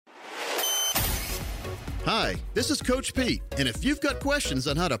Hi, this is Coach Pete, and if you've got questions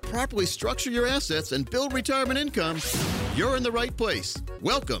on how to properly structure your assets and build retirement income, you're in the right place.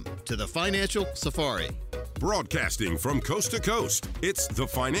 Welcome to the Financial Safari. Broadcasting from coast to coast, it's the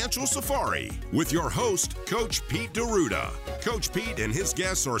Financial Safari with your host, Coach Pete D'Arruda. Coach Pete and his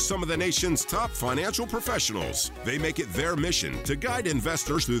guests are some of the nation's top financial professionals. They make it their mission to guide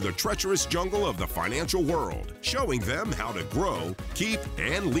investors through the treacherous jungle of the financial world, showing them how to grow, keep,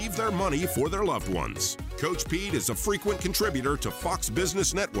 and leave their money for their loved ones. Coach Pete is a frequent contributor to Fox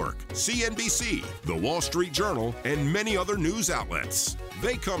Business Network, CNBC, The Wall Street Journal, and many other news outlets.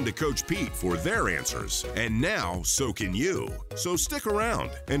 They come to Coach Pete for their answers, and now so can you. So stick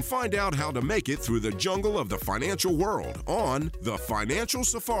around and find out how to make it through the jungle of the financial world on the Financial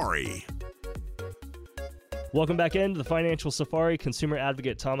Safari. Welcome back into the Financial Safari. Consumer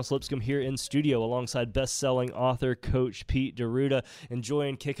advocate Thomas Lipscomb here in studio alongside best-selling author Coach Pete D'Arruda,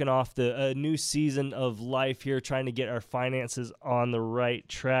 enjoying kicking off the new season of life here, trying to get our finances on the right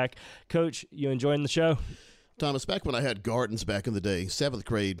track. Coach, you enjoying the show? Thomas, back when I had gardens back in the day, 7th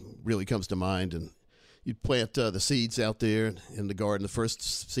grade really comes to mind, and you'd plant the seeds out there in the garden, the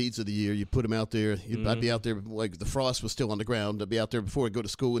first seeds of the year. You put them out there. I'd be out there like the frost was still on the ground. I'd be out there before I'd go to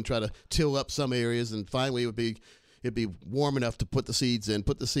school and try to till up some areas, and finally it'd be warm enough to put the seeds in.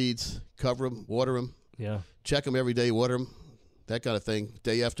 Put the seeds, cover them, water them. Yeah. Check them every day, water them, that kind of thing.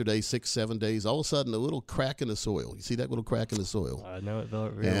 Day after day, 6-7 days. All of a sudden, a little crack in the soil. You see that little crack in the soil? I know it very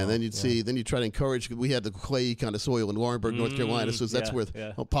well. And then you'd see, then you try to encourage. We had the clay kind of soil in Warrenburg, North Carolina, so that's where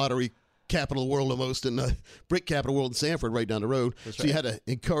pottery capital of the world almost, and brick capital of the world in Sanford right down the road. That's so right. you had to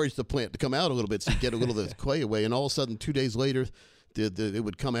encourage the plant to come out a little bit so you get a little of the clay away, and all of a sudden 2 days later it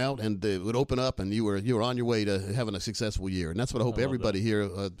would come out and it would open up, and you were on your way to having a successful year. And that's what I hope everybody here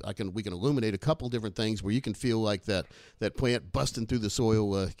we can illuminate a couple different things where you can feel like that plant busting through the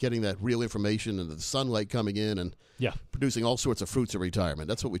soil, getting that real information and the sunlight coming in and producing all sorts of fruits of retirement.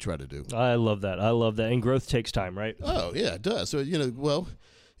 That's what we try to do. I love that. And growth takes time, right? Oh yeah, it does. So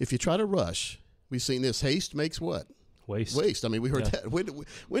if you try to rush, we've seen this. Haste makes what? Waste. I mean, we heard that.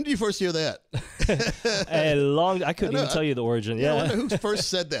 When did you first hear that? I couldn't even tell you the origin. I wonder who first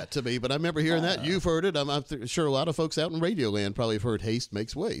said that to me, but I remember hearing that. You've heard it. I'm sure a lot of folks out in radio land probably have heard haste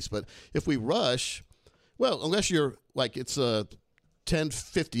makes waste. But if we rush, well, unless you're like it's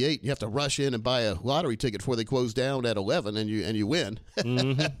 10:58, you have to rush in and buy a lottery ticket before they close down at 11, and you win.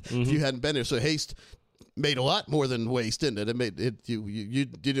 If you hadn't been there, so haste made a lot more than waste, didn't it? It made it. You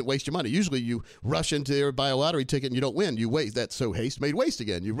didn't waste your money. Usually, you rush into there, buy a lottery ticket, and you don't win. You waste. That's so haste made waste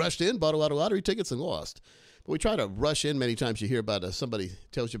again. You rushed in, bought a lot of lottery tickets, and lost. But we try to rush in. Many times you hear about somebody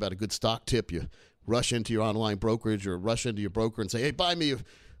tells you about a good stock tip. You rush into your online brokerage or rush into your broker and say, "Hey, buy me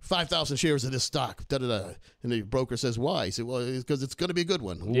 5,000 shares of this stock." Da-da-da. And the broker says, "Why?" You say, "Well, it's because it's going to be a good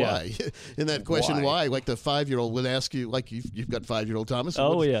one." Why? And that question, why? Like the 5-year-old would ask you, like you've got 5-year-old Thomas.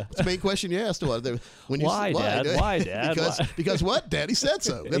 What's the main question you asked? Why, Dad? Why, Dad? Because what? Daddy said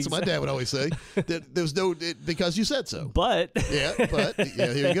so. That's what my dad would always say. There's no because you said so. But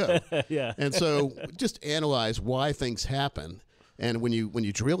here you go. Yeah. And so just analyze why things happen. And when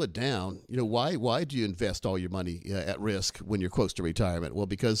you drill it down, why do you invest all your money at risk when you're close to retirement? Well,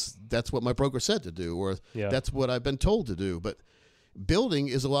 because that's what my broker said to do, or that's what I've been told to do. But building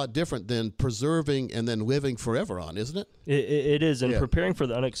is a lot different than preserving and then living forever on, isn't it? It is, and preparing for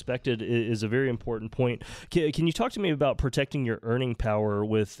the unexpected is a very important point. Can you talk to me about protecting your earning power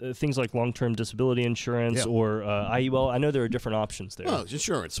with things like long-term disability insurance or IUL? I know there are different options there. Oh,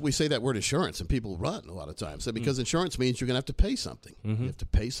 insurance. We say that word insurance, and people run a lot of times. So because insurance means you're going to have to pay something. You have to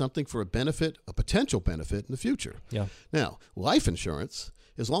pay something for a benefit, a potential benefit in the future. Yeah. Now, life insurance,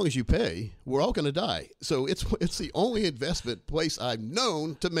 as long as you pay, we're all going to die. So it's the only investment place I've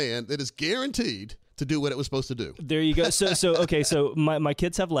known to man that is guaranteed to do what it was supposed to do. There you go. So my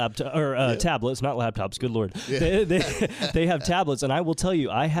kids have tablets, not laptops. Good Lord, they have tablets, and I will tell you,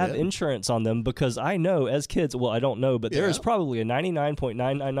 I have insurance on them because I know as kids. Well, I don't know, but there is probably a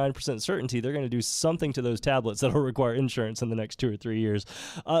 99.999% certainty they're going to do something to those tablets that will require insurance in the next 2 or 3 years.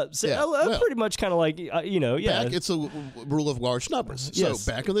 Pretty much kind of like Back, it's a rule of large numbers. So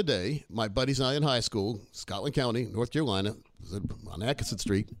back in the day, my buddies and I in high school, Scotland County, North Carolina, on Atkinson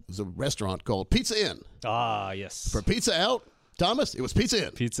Street, was a restaurant called Pizza Inn. Ah, yes. For pizza out, Thomas, it was Pizza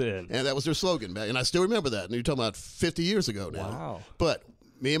Inn. Pizza Inn. And that was their slogan back. And I still remember that. And you're talking about 50 years ago now. Wow. But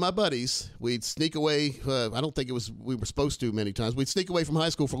me and my buddies, we'd sneak away. I don't think we were supposed to many times. We'd sneak away from high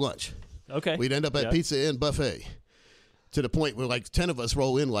school for lunch. Okay. We'd end up at Pizza Inn buffet. To the point where 10 of us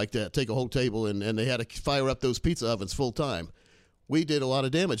roll in like that, take a whole table, and they had to fire up those pizza ovens full time. we did a lot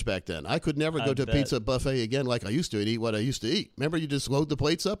of damage back then. I could never go to a bet. pizza buffet again like I used to and eat what I used to eat. Remember, you just load the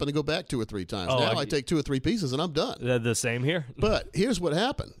plates up and then go back 2 or 3 times. Now I take 2 or 3 pieces and I'm done. The same here. But here's what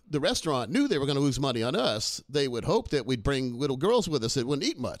happened. The restaurant knew they were going to lose money on us. They would hope that we'd bring little girls with us that wouldn't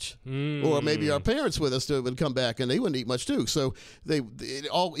eat much. Or maybe our parents with us that would come back and they wouldn't eat much too. So it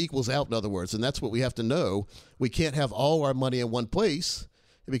all equals out, in other words. And that's what we have to know. We can't have all our money in one place.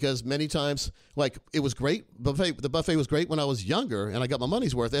 Because many times, like, it was great. The buffet was great when I was younger, and I got my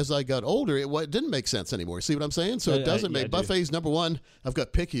money's worth. As I got older, it didn't make sense anymore. See what I'm saying? So it doesn't make buffets. Number one, I've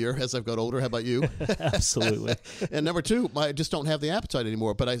got pickier as I've got older. How about you? Absolutely. And number two, I just don't have the appetite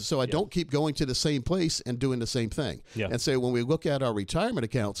anymore. But I don't keep going to the same place and doing the same thing. Yeah. And so when we look at our retirement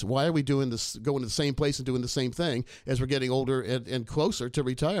accounts, why are we doing this, going to the same place and doing the same thing as we're getting older and closer to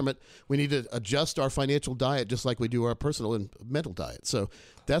retirement? We need to adjust our financial diet just like we do our personal and mental diet. So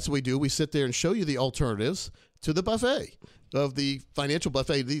that's what we do. We sit there and show you the alternatives to the buffet. Of the financial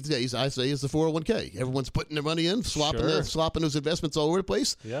buffet these days, I say, is the 401k. Everyone's putting their money in, slopping those investments all over the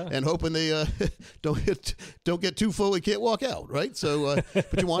place, and hoping they don't get too full and can't walk out, right? So,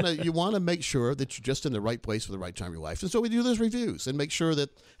 but you want to make sure that you're just in the right place for the right time of your life. And so we do those reviews and make sure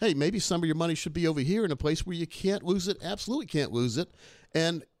that, hey, maybe some of your money should be over here in a place where you can't lose it, absolutely can't lose it,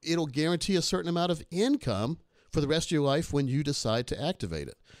 and it'll guarantee a certain amount of income for the rest of your life when you decide to activate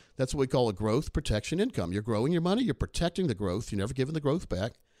it. That's what we call a growth protection income. You're growing your money, you're protecting the growth, you're never giving the growth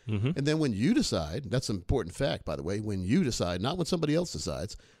back. And then when you decide, that's an important fact, by the way, when you decide, not when somebody else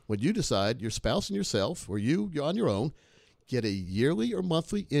decides, when you decide, your spouse and yourself, or you're on your own, get a yearly or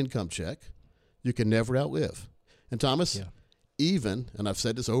monthly income check you can never outlive. And Thomas, even, and I've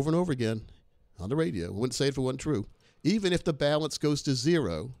said this over and over again on the radio, I wouldn't say it if it wasn't true, even if the balance goes to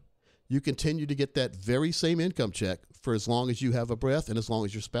zero, you continue to get that very same income check for as long as you have a breath and as long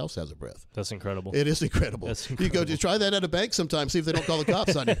as your spouse has a breath. That's incredible. It is incredible. You go to try that at a bank sometime, see if they don't call the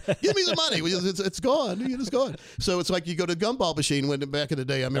cops on you. Give me the money. It's gone. It's gone. So it's like you go to a gumball machine. When back in the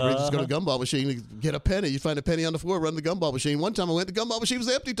day, I remember you just go to a gumball machine and get a penny. You find a penny on the floor, run the gumball machine. One time I went, the gumball machine was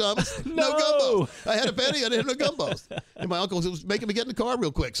empty, Thomas. No gumball. I had a penny. I didn't have no gumballs. And my uncle was making me get in the car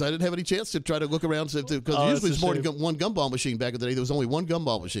real quick, so I didn't have any chance to try to look around. Because usually there's more than one gumball machine back in the day. There was only one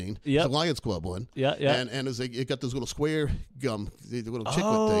gumball machine. The Lions Club one. And it got those little square gum, the little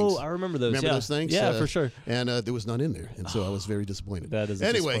chiclet things. Oh, I remember those. Remember those things? Yeah, for sure. And there was none in there, and so I was very disappointed. That is a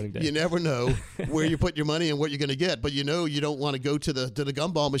anyway. Disappointing day. You never know where you put your money and what you're going to get, but you know you don't want to go to the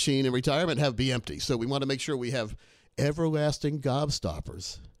gumball machine in retirement and have it be empty. So we want to make sure we have everlasting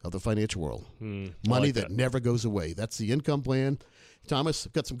gobstoppers of the financial world, money that never goes away. That's the income plan. Thomas,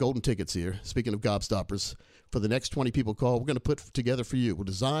 I've got some golden tickets here. Speaking of gobstoppers, for the next 20 people call, we're going to put together for you. We'll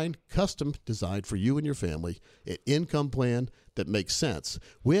custom designed for you and your family, an income plan that makes sense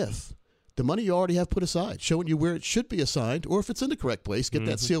with the money you already have put aside, showing you where it should be assigned, or if it's in the correct place, get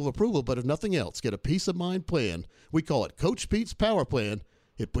that seal of approval. But if nothing else, get a peace of mind plan. We call it Coach Pete's Power Plan.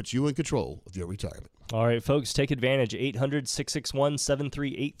 It puts you in control of your retirement. All right, folks, take advantage.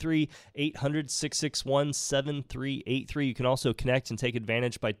 800-661-7383, 800-661-7383. You can also connect and take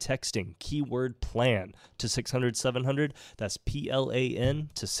advantage by texting keyword PLAN to 600-700. That's PLAN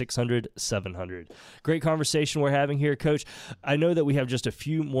to 600-700. Great conversation we're having here, Coach. I know that we have just a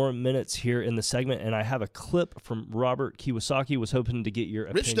few more minutes here in the segment, and I have a clip from Robert Kiyosaki. Was hoping to get your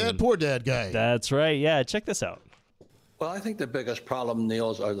opinion. Rich dad, poor dad guy. That's right. Yeah, check this out. Well, I think the biggest problem,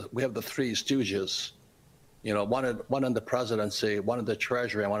 Niels, we have the three stooges. You know, one in the presidency, one in the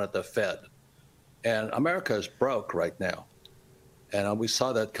Treasury, and one at the Fed. And America is broke right now. And we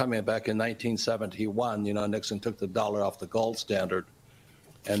saw that coming back in 1971. You know, Nixon took the dollar off the gold standard.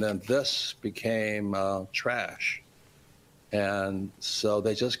 And then this became trash. And so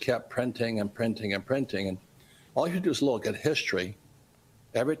they just kept printing and printing and printing. And all you do is look at history.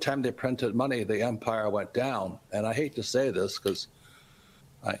 Every time they printed money, the empire went down. And I hate to say this because,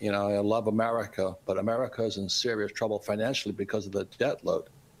 I love America, but America is in serious trouble financially because of the debt load.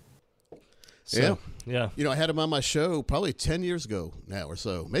 Yeah. You know, I had him on my show probably 10 years ago now or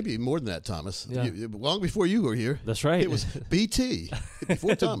so, maybe more than that, Thomas. Yeah. Long before you were here. That's right. It was BT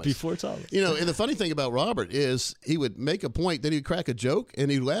before Thomas. Before Thomas. You know, and the funny thing about Robert is he would make a point, then he'd crack a joke,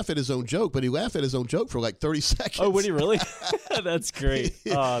 and he'd laugh at his own joke, but he'd laugh at his own joke for like 30 seconds. Oh, would he really? That's great.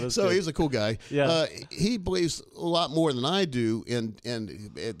 Oh, that's so good. he's a cool guy. Yeah. He believes a lot more than I do in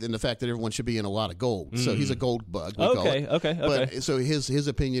the fact that everyone should be in a lot of gold. So he's a gold bug, we call it. Okay. But so his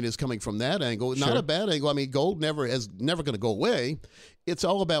opinion is coming from that angle. Not a bad angle. I mean, gold never going to go away. it's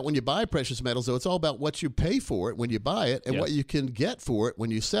all about when you buy precious metals, though, it's all about what you pay for it when you buy it and what you can get for it when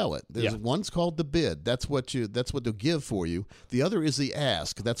you sell it. There's one's called the bid. That's what they'll give for you. The other is the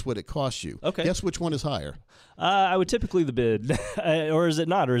ask. That's what it costs you. Okay. Guess which one is higher? I would typically the bid, or is it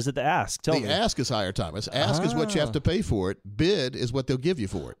not, or is it the ask? Tell me. The ask is higher, Thomas. Ask is what you have to pay for it. Bid is what they'll give you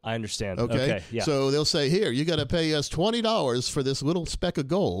for it. I understand. Okay. Yeah. So they'll say, here, you got to pay us $20 for this little speck of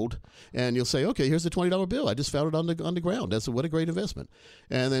gold, and you'll say, okay, here's the $20 bill. I just found it on the ground. What a great investment.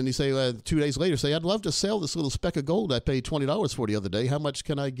 And then you say 2 days later, say, I'd love to sell this little speck of gold I paid $20 for the other day. How much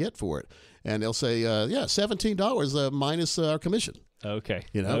can I get for it? And they'll say, $17 minus our commission. Okay.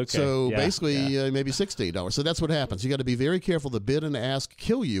 So basically maybe $16. So that's what happens. You got to be very careful. The bid and ask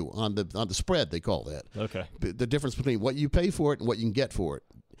kill you on the spread, they call that. Okay. The difference between what you pay for it and what you can get for it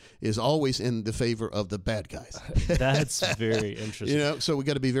is always in the favor of the bad guys. That's very interesting. So we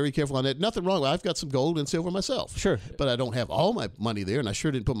got to be very careful on that. Nothing wrong. I've got some gold and silver myself. Sure. But I don't have all my money there, and I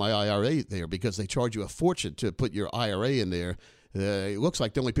sure didn't put my IRA there because they charge you a fortune to put your IRA in there. It looks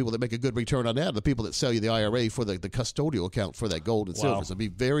like the only people that make a good return on that are the people that sell you the IRA for the custodial account for that gold and silver. So be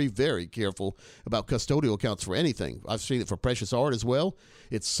very, very careful about custodial accounts for anything. I've seen it for precious art as well.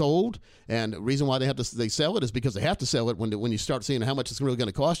 It's sold, and the reason why they sell it is because they have to sell it when you start seeing how much it's really going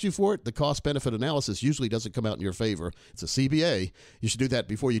to cost you for it. The cost-benefit analysis usually doesn't come out in your favor. It's a CBA. You should do that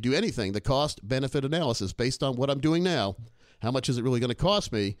before you do anything. The cost-benefit analysis based on what I'm doing now. How much is it really going to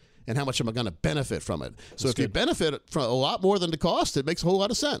cost me, and how much am I going to benefit from it? So if you benefit from a lot more than the cost, it makes a whole lot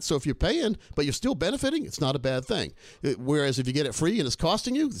of sense. So if you're paying, but you're still benefiting, it's not a bad thing. Whereas if you get it free and it's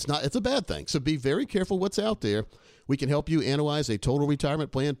costing you, it's a bad thing. So be very careful what's out there. We can help you analyze a total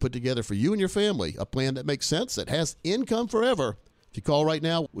retirement plan put together for you and your family, a plan that makes sense, that has income forever. If you call right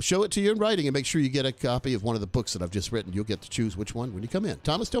now, we'll show it to you in writing and make sure you get a copy of one of the books that I've just written. You'll get to choose which one when you come in.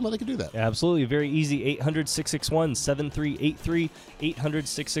 Thomas, tell me how they can do that. Absolutely. Very easy. 800-661-7383.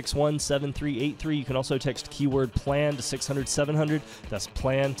 800-661-7383. You can also text keyword plan to 600-700. That's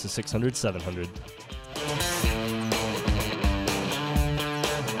plan to 600-700.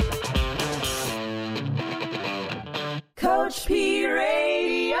 Coach P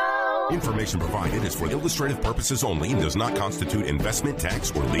Radio. Information provided is for illustrative purposes only and does not constitute investment, tax,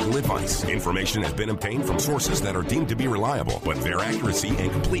 or legal advice. Information has been obtained from sources that are deemed to be reliable, but their accuracy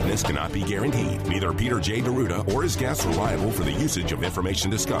and completeness cannot be guaranteed. Neither Peter J. Deruta or his guests are liable for the usage of information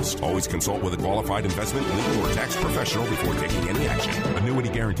discussed. Always consult with a qualified investment, legal, or tax professional before taking any action. Annuity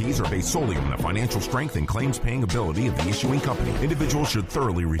guarantees are based solely on the financial strength and claims-paying ability of the issuing company. Individuals should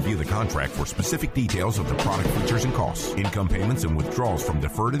thoroughly review the contract for specific details of the product features and costs. Income payments and withdrawals from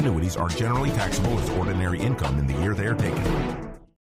deferred annuities are generally taxable as ordinary income in the year they are taken.